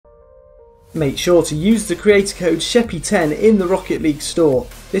Make sure to use the creator code Sheppey10 in the Rocket League store.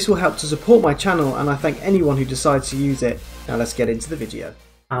 This will help to support my channel and I thank anyone who decides to use it. Now let's get into the video.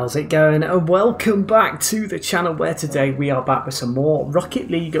 How's it going? And welcome back to the channel where today we are back with some more Rocket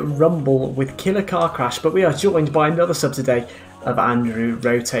League Rumble with Killer Car Crash, but we are joined by another sub today of Andrew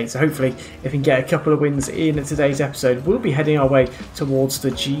Rotate. So hopefully if we can get a couple of wins in today's episode, we'll be heading our way towards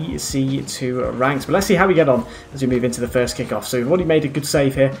the GC2 ranks. But let's see how we get on as we move into the first kickoff. So we've already made a good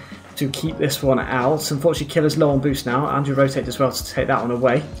save here to keep this one out. Unfortunately, Killer's low on boost now. Andrew Rotate as well to take that one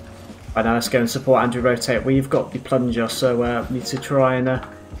away. Right now, let's go and support Andrew Rotate. We've got the plunger, so we need to try and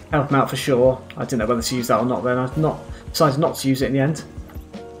help him out for sure. I didn't know whether to use that or not then. I've decided not to use it in the end.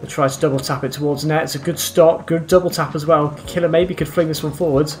 We'll try to double tap it towards net. It's a good stop, good double tap as well. Killer maybe could fling this one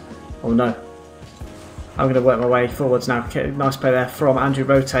forwards. Oh no. I'm going to work my way forwards now. Nice play there from Andrew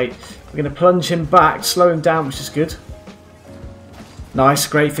Rotate. We're going to plunge him back, slow him down, which is good. Nice,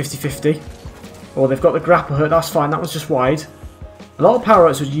 great 50-50. Oh, they've got the grapple hook, that's fine, that was just wide. A lot of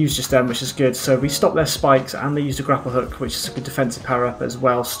power-ups were used just then, which is good. So we stopped their spikes and they used a grapple hook, which is a good defensive power-up as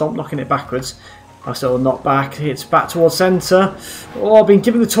well. Stomp knocking it backwards. Nice little knock back, hits back towards centre. Oh, I've been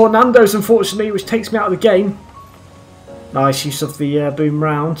given the Tornadoes, unfortunately, which takes me out of the game. Nice use of the boom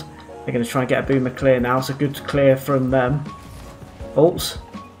round. They're going to try and get a boomer clear now. It's a good clear from them. Bolts.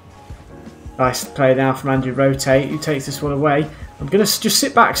 Nice play now from Andrew Rotate, who takes this one away. I'm going to just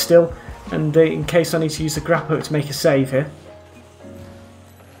sit back still, and in case I need to use the grapple hook to make a save here.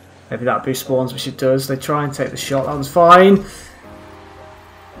 Maybe that boost spawns, which it does. They try and take the shot. That one's fine.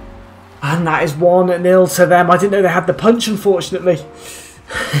 And that is 1-0 to them. I didn't know they had the punch, unfortunately.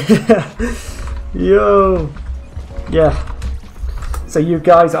 Yo. Yeah. So you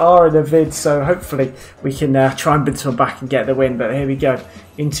guys are in a vid, so hopefully we can try and bid this one back and get the win. But here we go.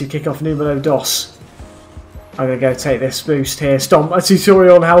 Into kickoff numero dos. I'm going to go take this boost here. Stomp, a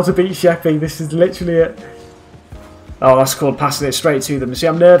tutorial on how to beat Sheppey. This is literally it. Oh, that's called passing it straight to them. See,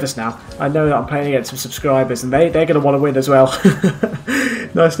 I'm nervous now. I know that I'm playing against some subscribers and they're going to want to win as well.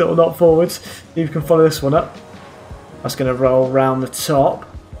 Nice little knock forwards. See if you can follow this one up. That's going to roll round the top.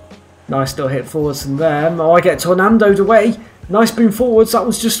 Nice little hit forwards from them. Oh, I get tornadoed away. Nice boom forwards. That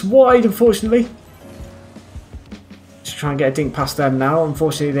was just wide, unfortunately. Just try and get a dink past them now.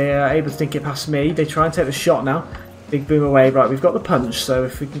 Unfortunately, they are able to dink it past me. They try and take the shot now. Big boom away. Right, we've got the punch. So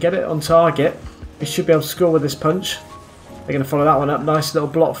if we can get it on target, we should be able to score with this punch. They're going to follow that one up. Nice little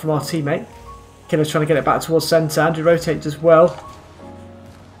block from our teammate. Killer's trying to get it back towards centre. Andrew Rotate as well.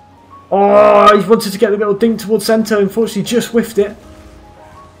 Oh, he wanted to get the little dink towards centre. Unfortunately, just whiffed it.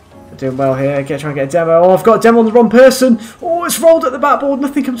 We're doing well here. Trying to get a demo. Oh, I've got a demo on the wrong person. Oh, it's rolled at the backboard.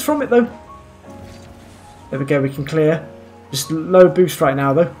 Nothing comes from it, though. There we go. We can clear. Just low boost right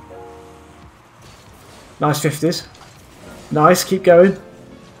now, though. Nice 50s. Nice. Keep going.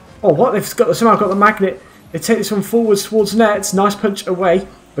 Oh, what? They've somehow got the magnet. They take this one forwards towards net. Nice punch away.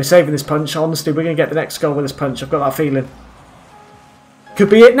 We're saving this punch. Honestly, we're going to get the next goal with this punch. I've got that feeling. Could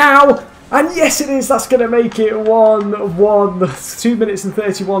be it now. And yes, it is. That's going to make it 1-1. 2 minutes and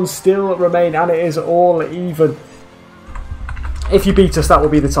 31 still remain. And it is all even. If you beat us, that will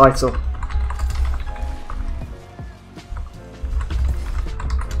be the title.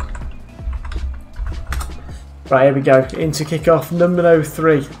 Right, here we go. Into kickoff number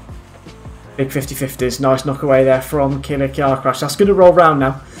 3. Big 50-50s. Nice knock away there from Killer Car Crash. That's going to roll round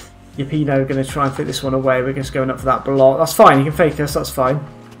now. Yapino going to try and fit this one away. We're just going up for that block. That's fine. He can fake us. That's fine.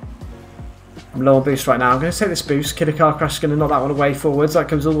 I'm low on boost right now. I'm going to take this boost. Killer Car Crash is going to knock that one away forwards. That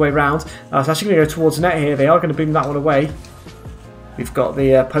comes all the way round. It's actually going to go towards the net here. They are going to boom that one away. We've got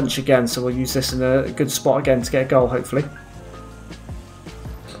the punch again, so we'll use this in a good spot again to get a goal, hopefully.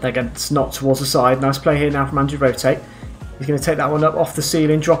 Again, it's not towards the side. Nice play here now from Andrew Rotate. He's going to take that one up off the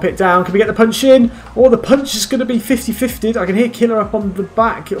ceiling, drop it down. Can we get the punch in? Oh, the punch is going to be 50-50'd. I can hear Killer up on the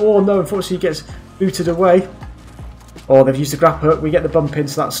back. Oh, no, unfortunately, he gets booted away. Oh, they've used the grapple hook. We get the bump in,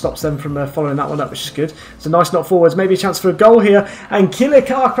 so that stops them from following that one up, which is good. It's a nice knock forwards. Maybe a chance for a goal here. And Killer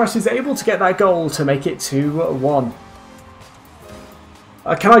Car Crash is able to get that goal to make it 2-1.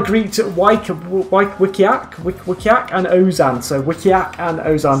 Can I greet Wikiak and Ozan? So Wikiak and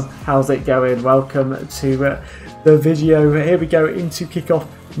Ozan, how's it going? Welcome to the video. Here we go into kickoff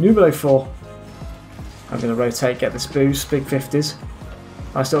numero 4. I'm going to rotate, get this boost, big 50s.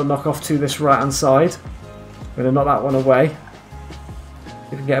 Nice little knock off to this right hand side. I'm going to knock that one away.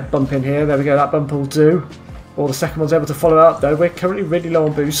 If we can get a bump in here, there we go, that bump will do. Or the second one's able to follow up though. We're currently really low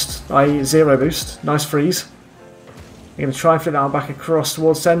on boost, i.e. 0 boost. Nice freeze. They're going to try and flip that one back across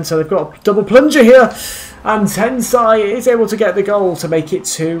towards centre. They've got a double plunger here. And Tensai is able to get the goal to make it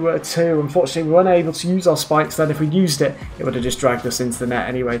 2-2. Unfortunately, we weren't able to use our spikes then. If we'd used it, it would have just dragged us into the net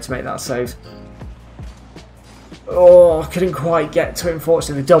anyway to make that save. Oh, couldn't quite get to it,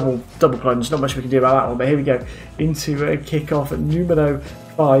 unfortunately. The double plunge. Not much we can do about that one. But here we go. Into a kick-off at numero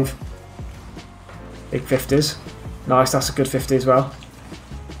 5. Big 50s. Nice, that's a good 50 as well.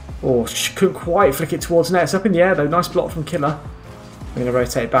 Oh, couldn't quite flick it towards net. It's up in the air though. Nice block from Killer. I'm going to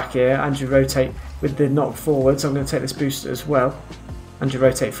rotate back here. Andrew rotate with the knock forward. So I'm going to take this boost as well. Andrew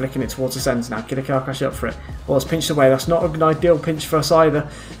rotate, flicking it towards the centre now. Killer car crash up for it. Well, it's pinched away. That's not an ideal pinch for us either.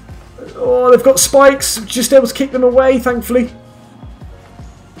 Oh, they've got spikes. Just able to kick them away, thankfully.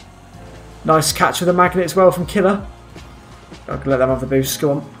 Nice catch with the magnet as well from Killer. I can let them have the boost.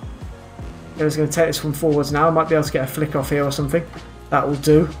 Go on. Killer's going to take this one forwards now. Might be able to get a flick off here or something. That will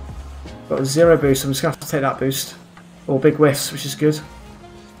do. Got a 0 boost. I'm just going to have to take that boost. All big whiffs, which is good.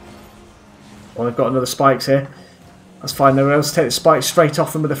 Well, they've got another spikes here. That's fine. They were able to take the spikes straight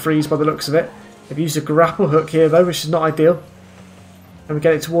off them with a freeze by the looks of it. They've used a grapple hook here though, which is not ideal. And we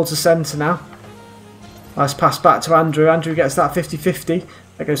get it towards the centre now. Nice pass back to Andrew. Andrew gets that 50-50.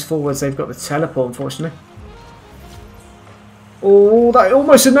 That goes forwards. They've got the teleport, unfortunately. Oh, that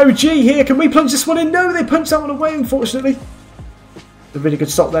almost an OG here. Can we punch this one in? No, they punched that one away, unfortunately. A really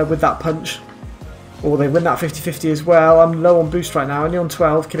good stop there with that punch. Or they win that 50-50 as well. I'm low on boost right now, only on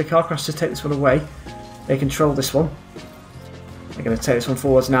 12. Killer car crash to take this one away. They control this one. They're going to take this one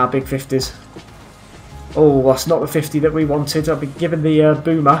forwards now, big 50s. Oh, that's not the 50 that we wanted. I've been given the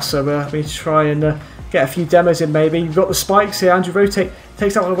boomer, so we try and get a few demos in maybe. We've got the spikes here. Andrew rotate,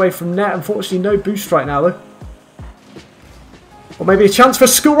 takes that one away from net. Unfortunately, no boost right now though. Or maybe a chance for a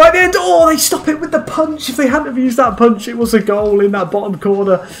score right at the end. Oh, they stop it with the punch. If they hadn't have used that punch, it was a goal in that bottom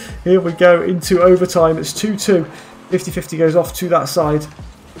corner. Here we go into overtime. It's 2-2. 50-50 goes off to that side.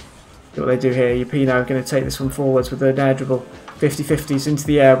 See what they do here. Yupino going to take this one forwards with an air dribble. 50-50s into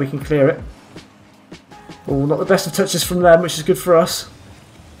the air. We can clear it. Oh, not the best of touches from them, which is good for us.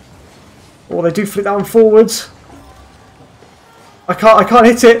 Oh, they do flick that one forwards. I can't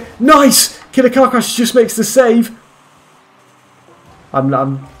hit it. Nice! Killer car crash just makes the save. I'm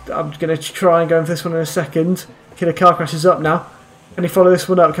going to try and go in for this one in a second. Killer car crash is up now. Can he follow this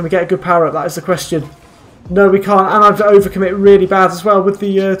one up? Can we get a good power up? That is the question. No, we can't. And I've overcommit really bad as well with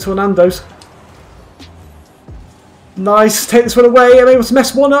the Tornadoes. Nice. Take this one away. I'm able to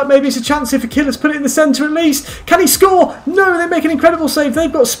mess one up. Maybe it's a chance here for Killers. Put it in the centre at least. Can he score? No, they make an incredible save.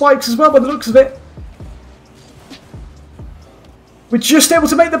 They've got spikes as well by the looks of it. We're just able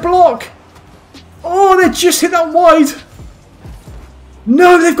to make the block. Oh, they just hit that wide.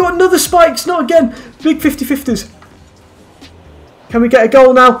 No, they've got another spikes. Not again. Big 50-50s. Can we get a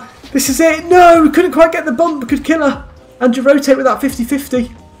goal now? This is it. No, we couldn't quite get the bump. Could Killer. Andrew rotate with that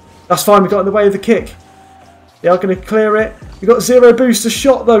 50-50. That's fine. We got in the way of the kick. They are going to clear it. We've got 0 boost. A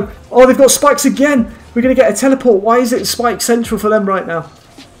shot though. Oh, they've got spikes again. We're going to get a teleport. Why is it spike central for them right now?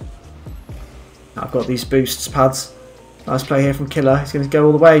 I've got these boosts pads. Nice play here from Killer. He's going to go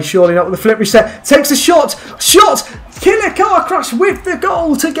all the way. Surely not with the flip reset. Takes a shot. Shot! Killer car crash with the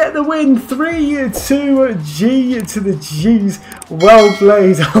goal to get the win. 3-2 G to the G's. Well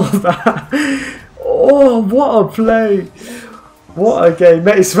played. All that. Oh, what a play. What a game.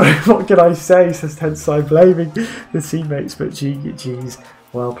 Mates, what can I say? Says Tensai, blaming the teammates. But G's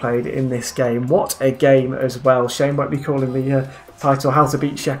well played in this game. What a game as well. Shame won't be calling the title How to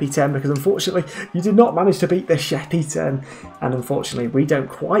Beat Sheppey 10 because unfortunately you did not manage to beat the Sheppey 10 and unfortunately we don't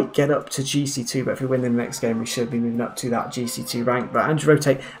quite get up to GC2, but if we win in the next game we should be moving up to that GC2 rank. But Andrew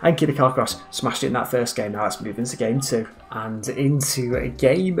rotate and Killer car crash smashed it in that first game. Now let's move into game 2. And into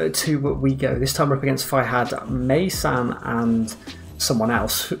game 2 we go. This time we're up against Fihad, May-san and someone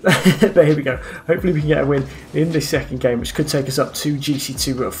else. But here we go. Hopefully we can get a win in this second game, which could take us up to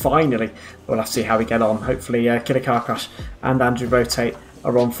GC2 finally. We'll have to see how we get on. Hopefully Killer car crash and Andrew rotate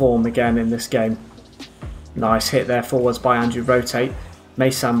are on form again in this game. Nice hit there forwards by Andrew rotate.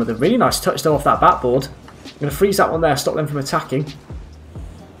 May-san with a really nice touch though off that backboard. I'm going to freeze that one there, stop them from attacking.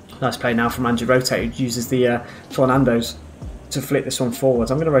 Nice play now from Andrew rotate, who uses the Tornadoes to flick this one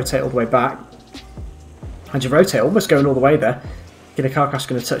forwards. I'm going to rotate all the way back. Andrew rotate almost going all the way there. Killer car crash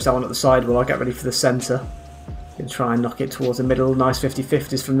going to touch that one at the side while I get ready for the centre. Going to try and knock it towards the middle. Nice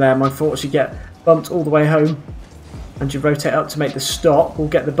 50-50s from there. My unfortunately get bumped all the way home. And you rotate up to make the stop. We'll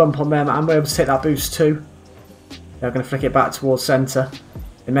get the bump on them and we're able to take that boost too. They're going to flick it back towards centre.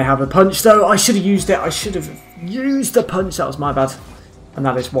 They may have a punch though. I should have used it. I should have used the punch. That was my bad. And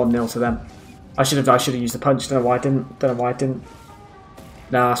that is 1-0 to them. I should have used the punch. Don't know why I didn't.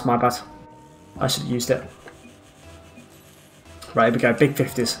 No, that's my bad. I should have used it. Right, here we go, big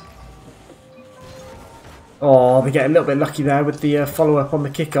 50s. Oh, they get a little bit lucky there with the follow-up on the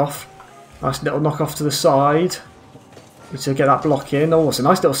kickoff. Nice little knock-off to the side. To get that block in. Oh, it's a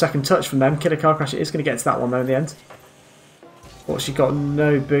nice little second touch from them. Killer Car Crash, it is going to get to that one though in the end. Fortunately got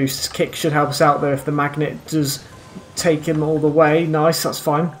no boost. This kick should help us out though if the magnet does take him all the way. Nice, that's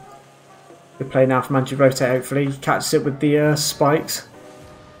fine. Good play now from Andrew Rotate, hopefully. He catches it with the spikes.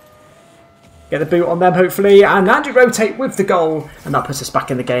 Get the boot on them, hopefully. And Andrew Rotate with the goal. And that puts us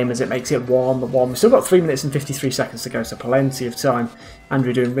back in the game as it makes it 1-1. We've still got 3 minutes and 53 seconds to go, so plenty of time.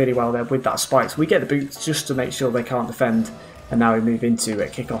 Andrew doing really well there with that spikes. We get the boot just to make sure they can't defend. And now we move into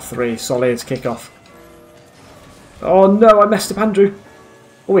it. Kickoff 3. Solid kickoff. Oh no, I messed up Andrew.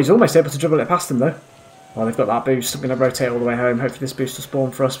 Oh, he's almost able to dribble it past him though. Oh, they've got that boost. I'm going to rotate all the way home. Hopefully this boost will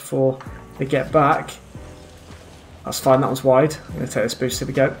spawn for us before they get back. That's fine, that was wide. I'm going to take this boost. Here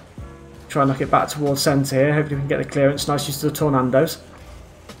we go. Try and knock it back towards centre here. Hopefully we can get the clearance. Nice use of the Tornadoes.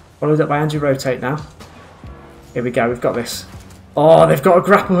 Followed up by Andrew Rotate now. Here we go, we've got this. Oh, they've got a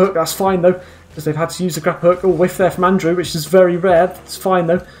grapple hook. That's fine though, because they've had to use the grapple hook. Oh, whiff there from Andrew, which is very rare. It's fine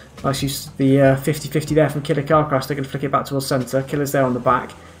though. Nice use of the 50-50 there from Killer Car Crash. They're going to flick it back towards centre. Killer's there on the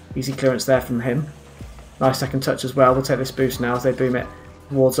back. Easy clearance there from him. Nice second touch as well. We'll take this boost now as they boom it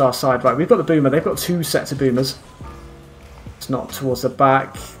towards our side. Right, we've got the boomer. They've got 2 sets of boomers. It's not towards the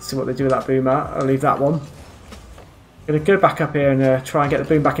back. See what they do with that boomer. I'll leave that one. Going to go back up here and try and get the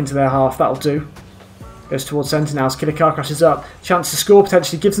boom back into their half. That'll do. Goes towards centre now as Killer Car crashes up. Chance to score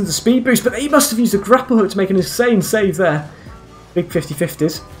potentially. Gives them the speed boost. But he must have used a grapple hook to make an insane save there. Big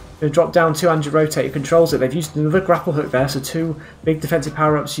 50-50s. Going to drop down to Andrew Rotate who controls it. They've used another grapple hook there. So 2 big defensive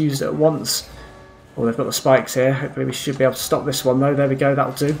power-ups used at once. Oh, they've got the spikes here. Hopefully we should be able to stop this one though. There we go.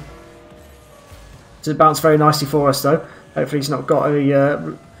 That'll do. Does bounce very nicely for us though. Hopefully he's not got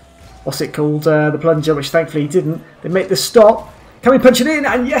a, what's it called, the plunger, which thankfully he didn't. They make the stop. Can we punch it in?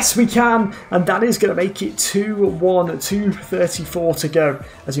 And yes, we can. And that is going to make it 2-1, 2:34 to go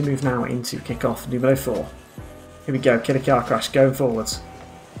as we move now into kickoff numero 4. Here we go, Killer Car Crash going forwards.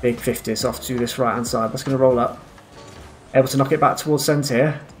 Big 50s off to this right-hand side. That's going to roll up. Able to knock it back towards centre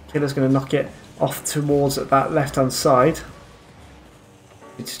here. Killer's going to knock it off towards that left-hand side.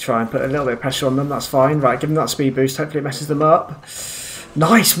 To try and put a little bit of pressure on them, that's fine. Right, give them that speed boost, hopefully it messes them up.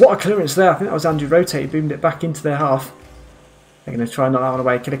 Nice, what a clearance there. I think that was Andrew Rotate, he boomed it back into their half. They're going to try and knock that one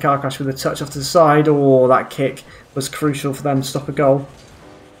away. Killer Car Crash with a touch off to the side. Oh, that kick was crucial for them to stop a goal.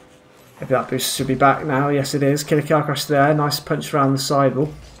 Maybe that boost should be back now. Yes, it is. Killer Car Crash there. Nice punch around the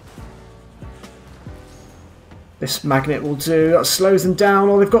sidewall. This magnet will do. That slows them down.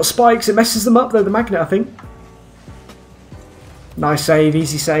 Oh, they've got spikes. It messes them up though, the magnet, I think. Nice save,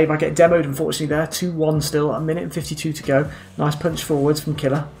 easy save. I get demoed unfortunately there. 2-1 still, 1 minute and 52 to go. Nice punch forwards from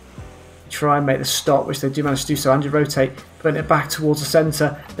Killer. Try and make the stop, which they do manage to do so. Andrew Rotate, putting it back towards the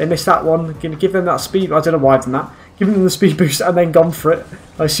centre. They missed that one. Going to give them that speed. I don't know why I've done that. Giving them the speed boost and then gone for it.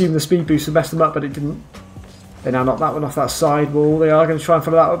 I assume the speed boost would mess them up, but it didn't. They now knock that one off that side wall. They are going to try and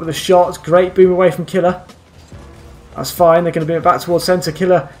follow that up with a shot. It's great boom away from Killer. That's fine. They're going to bring it back towards centre.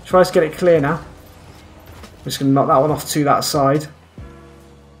 Killer tries to get it clear now. Just going to knock that one off to that side.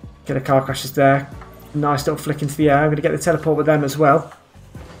 Killer Car Crashes there. Nice little flick into the air. I'm going to get the teleport with them as well.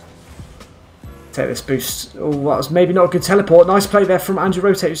 Take this boost. Oh, that was maybe not a good teleport. Nice play there from Andrew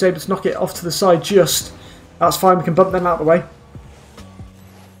Rotate, who's able to knock it off to the side just. That's fine. We can bump them out of the way.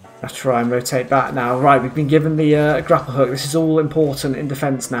 Let's try and rotate back now. Right, we've been given the grapple hook. This is all important in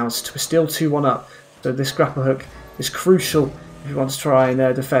defence now. We're still 2-1 up. So this grapple hook is crucial if you want to try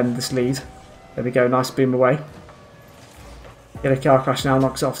and defend this lead. There we go, nice boom away. Get a Car Crash now,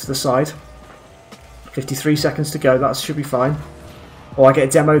 knocks it off to the side. 53 seconds to go, that should be fine. Oh, I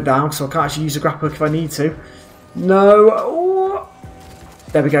get demoed now, so I can't actually use a grapple hook if I need to. No! Oh.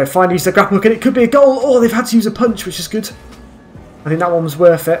 There we go, finally use the grapple hook and it could be a goal! Oh, they've had to use a punch, which is good. I think that one was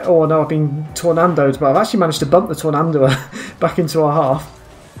worth it. Oh no, I've been tornadoed, but I've actually managed to bump the tornado back into our half.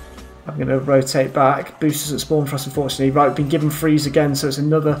 I'm going to rotate back. Boost doesn't spawn for us, unfortunately. Right, we've been given freeze again, so it's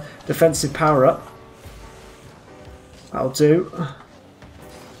another defensive power-up. That'll do.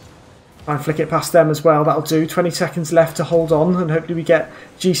 Try and flick it past them as well. That'll do. 20 seconds left to hold on, and hopefully we get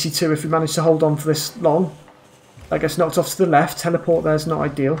GC2 if we manage to hold on for this long. That gets knocked off to the left. Teleport there's not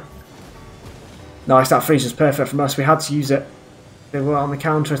ideal. Nice, that freeze was perfect from us. We had to use it. They were on the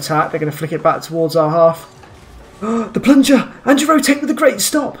counter-attack. They're going to flick it back towards our half. The plunger! Andrew Rotate with a great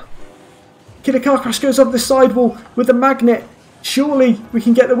stop! Killer Car Crash goes up the sidewall with the magnet. Surely we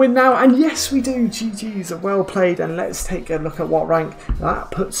can get the win now. And yes, we do. GG's, well played. And let's take a look at what rank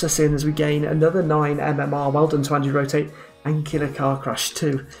that puts us in as we gain another 9 MMR. Well done to Andrew Rotate and Killer Car Crash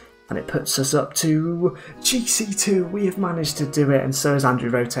too. And it puts us up to GC2. We have managed to do it, and so has Andrew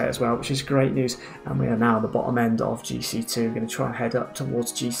Rotate as well, which is great news. And we are now at the bottom end of GC2. We're going to try and head up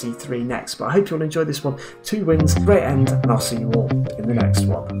towards GC3 next. But I hope you all enjoyed this one. 2 wins, great end, and I'll see you all in the next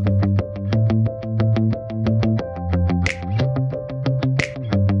one.